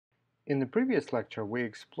In the previous lecture, we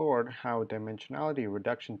explored how dimensionality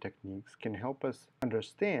reduction techniques can help us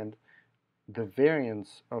understand the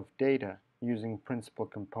variance of data using principal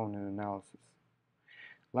component analysis.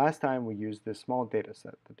 Last time we used this small data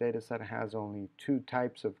set. The data set has only two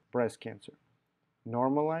types of breast cancer,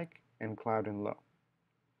 normal-like and cloud and low.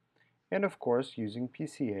 And of course, using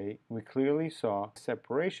PCA, we clearly saw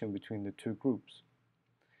separation between the two groups.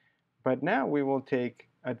 But now we will take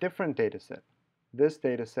a different data set. This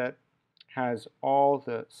data set has all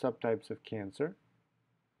the subtypes of cancer.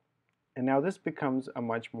 And now this becomes a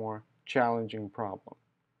much more challenging problem.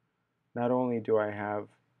 Not only do I have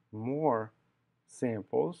more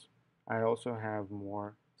samples, I also have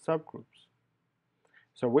more subgroups.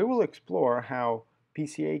 So we will explore how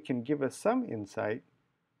PCA can give us some insight,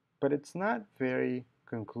 but it's not very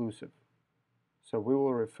conclusive. So we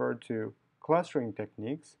will refer to clustering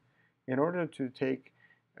techniques in order to take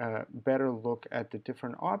a better look at the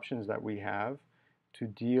different options that we have to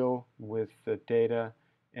deal with the data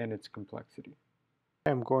and its complexity.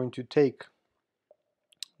 I'm going to take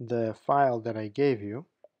the file that I gave you,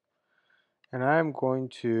 and I'm going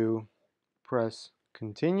to press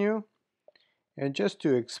continue, and just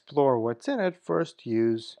to explore what's in it, first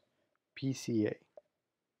use PCA.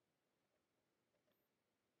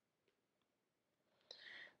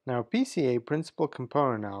 Now PCA, principal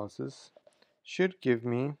component analysis, should give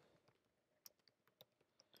me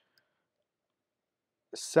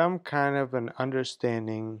some kind of an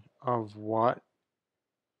understanding of what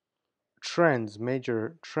trends,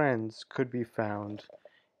 major trends, could be found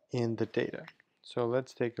in the data. So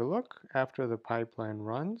let's take a look after the pipeline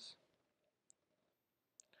runs.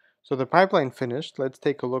 So the pipeline finished. Let's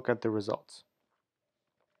take a look at the results.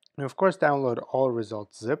 And of course, download all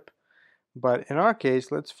results zip. But in our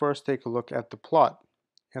case, let's first take a look at the plot.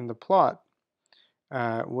 And the plot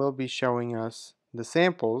will be showing us the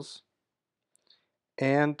samples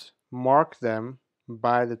and mark them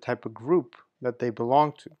by the type of group that they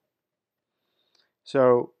belong to.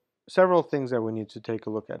 So several things that we need to take a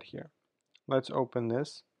look at here. Let's open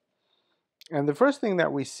this. And the first thing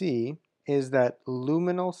that we see is that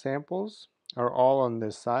luminal samples are all on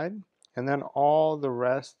this side, and then all the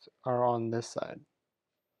rest are on this side.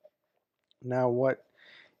 Now what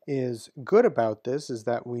is good about this is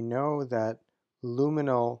that we know that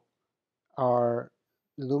luminal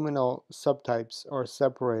subtypes are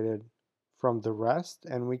separated from the rest,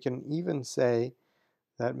 and we can even say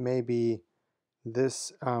that maybe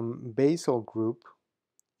this basal group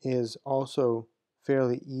is also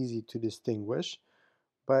fairly easy to distinguish,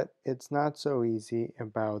 but it's not so easy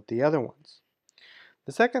about the other ones.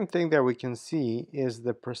 The second thing that we can see is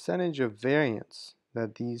the percentage of variance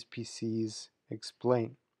that these PCs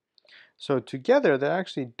explain. So together they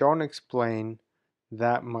actually don't explain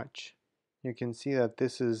that much. You can see that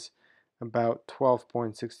this is about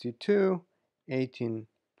 12.62,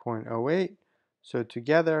 18.08, so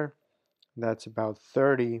together that's about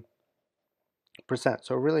 30%,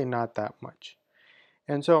 so really not that much.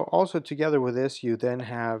 And so also together with this, you then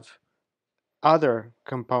have other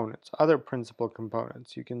components, other principal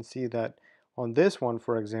components. You can see that on this one,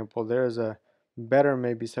 for example, there's a better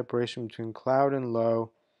maybe separation between cloud and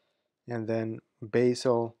low, and then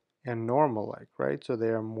basal and normal-like, right? So they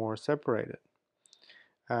are more separated.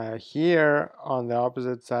 Here on the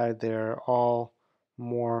opposite side, they're all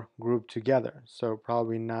more grouped together, so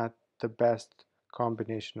probably not the best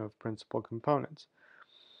combination of principal components.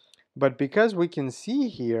 But because we can see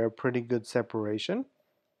here pretty good separation,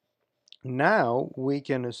 now we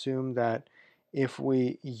can assume that if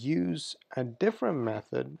we use a different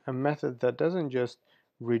method, a method that doesn't just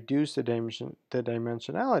reduce the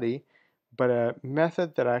dimensionality, but a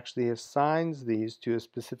method that actually assigns these to a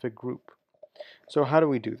specific group. So how do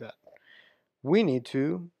we do that? We need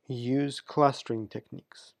to use clustering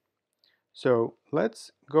techniques. So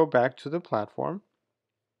let's go back to the platform,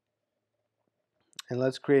 and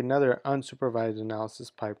let's create another unsupervised analysis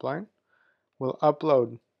pipeline. We'll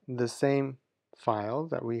upload the same file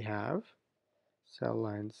that we have, cell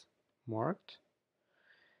lines marked,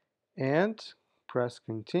 and press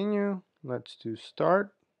continue. Let's do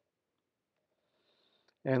start,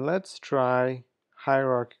 and let's try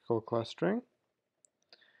hierarchical clustering.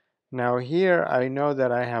 Now here I know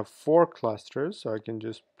that I have 4 clusters, so I can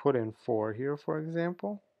just put in 4 here, for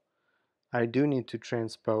example. I do need to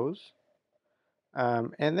transpose.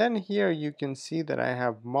 And then here you can see that I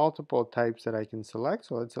have multiple types that I can select.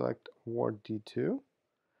 So let's select Ward D2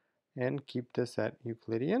 and keep this at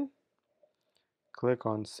Euclidean. Click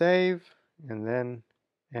on Save and then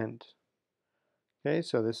End. Okay,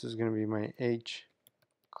 so this is going to be my H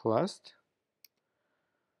cluster.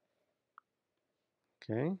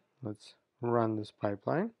 Okay, Let's run this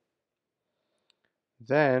pipeline.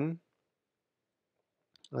 Then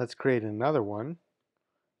let's create another one.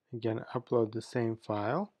 Again, upload the same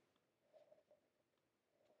file.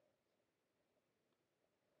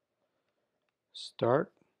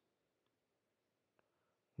 Start.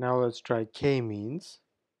 Now let's try k-means.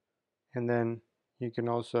 And then you can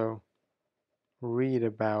also read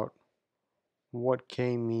about what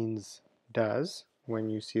k-means does. When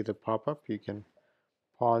you see the pop-up, you can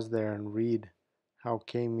pause there and read how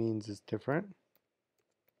k-means is different.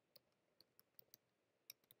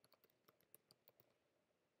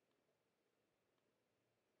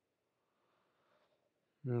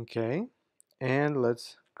 Okay, and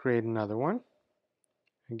let's create another one.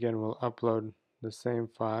 Again, we'll upload the same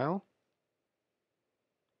file.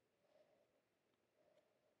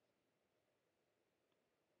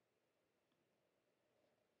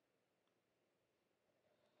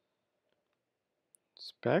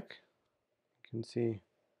 Spec. You can see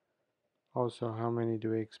also how many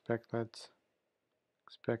do we expect. Let's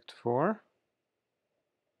expect 4.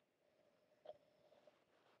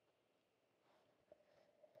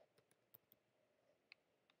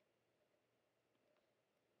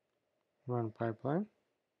 Run pipeline.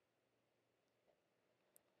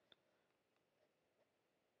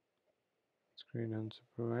 Let's create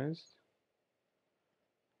unsupervised.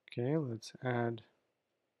 Okay, let's add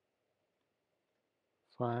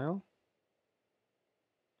file.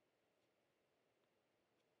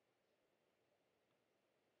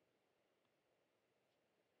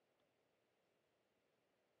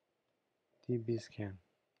 dbscan.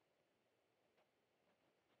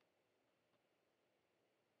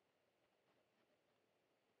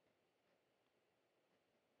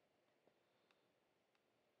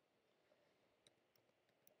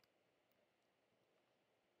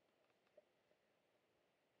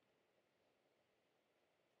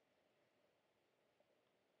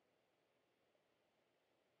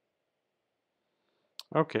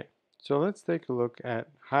 Okay, so let's take a look at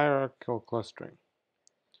hierarchical clustering.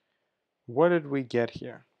 What did we get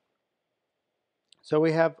here? So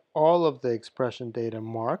we have all of the expression data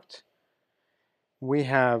marked. We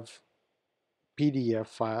have PDF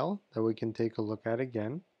file that we can take a look at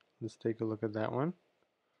again. Let's take a look at that one.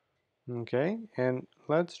 Okay, and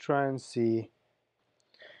let's try and see.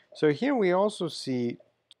 So here we also see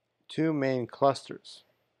 2 main clusters,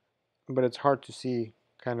 but it's hard to see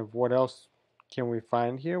kind of what else can we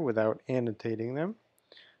find here without annotating them.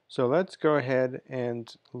 So let's go ahead and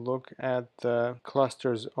look at the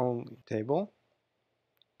clusters only table.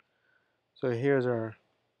 So here's our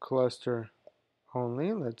cluster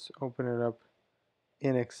only. Let's open it up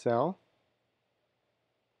in Excel.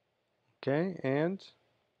 Okay, and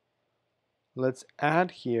let's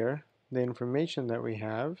add here the information that we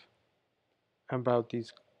have about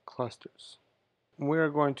these clusters. We're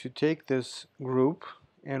going to take this group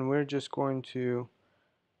and we're just going to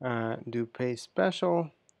do paste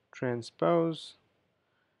special, transpose,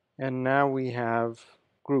 and now we have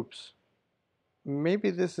groups.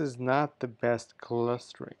 Maybe this is not the best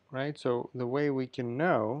clustering, right? So the way we can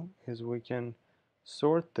know is we can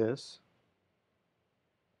sort this,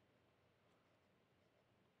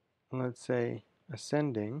 let's say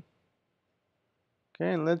ascending,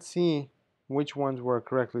 okay, and let's see which ones work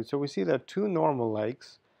correctly. So we see that 2 normal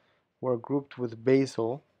likes were grouped with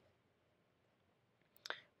basal,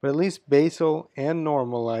 but at least basal and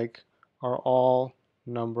normal like are all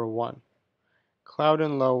number 1. Cloud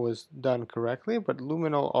and low was done correctly, but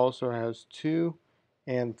luminal also has 2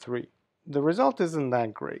 and 3. The result isn't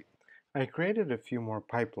that great. I created a few more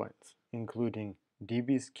pipelines, including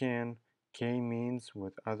dbscan, k-means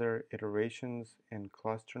with other iterations and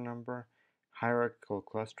cluster number, hierarchical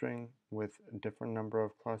clustering with a different number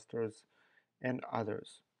of clusters, and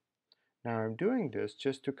others. Now I'm doing this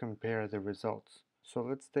just to compare the results, so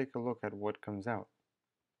let's take a look at what comes out.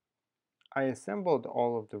 I assembled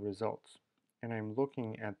all of the results, and I'm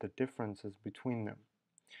looking at the differences between them.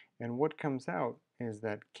 And what comes out is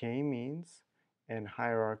that k-means and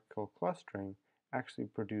hierarchical clustering actually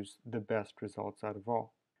produce the best results out of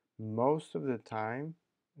all. Most of the time,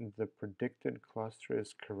 the predicted cluster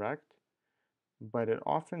is correct, but it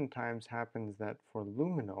oftentimes happens that for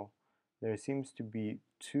luminal, there seems to be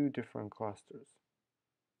 2 different clusters,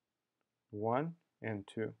 1 and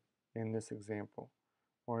 2 in this example,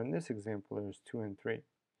 or in this example there's 2 and 3.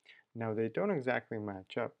 Now they don't exactly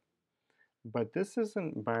match up, but this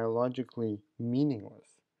isn't biologically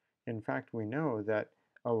meaningless. In fact, we know that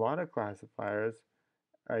a lot of classifiers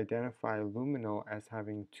identify luminal as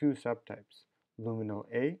having 2 subtypes, luminal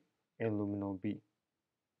A and luminal B.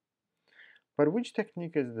 But which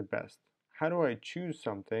technique is the best? how do I choose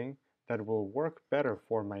something that will work better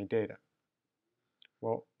for my data?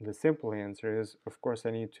 Well, the simple answer is, of course,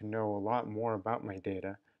 I need to know a lot more about my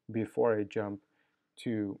data before I jump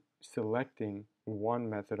to selecting one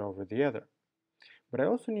method over the other. But I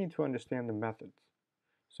also need to understand the methods.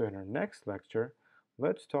 So in our next lecture,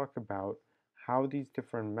 let's talk about how these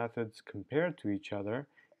different methods compare to each other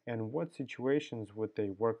and what situations would they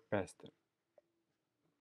work best in.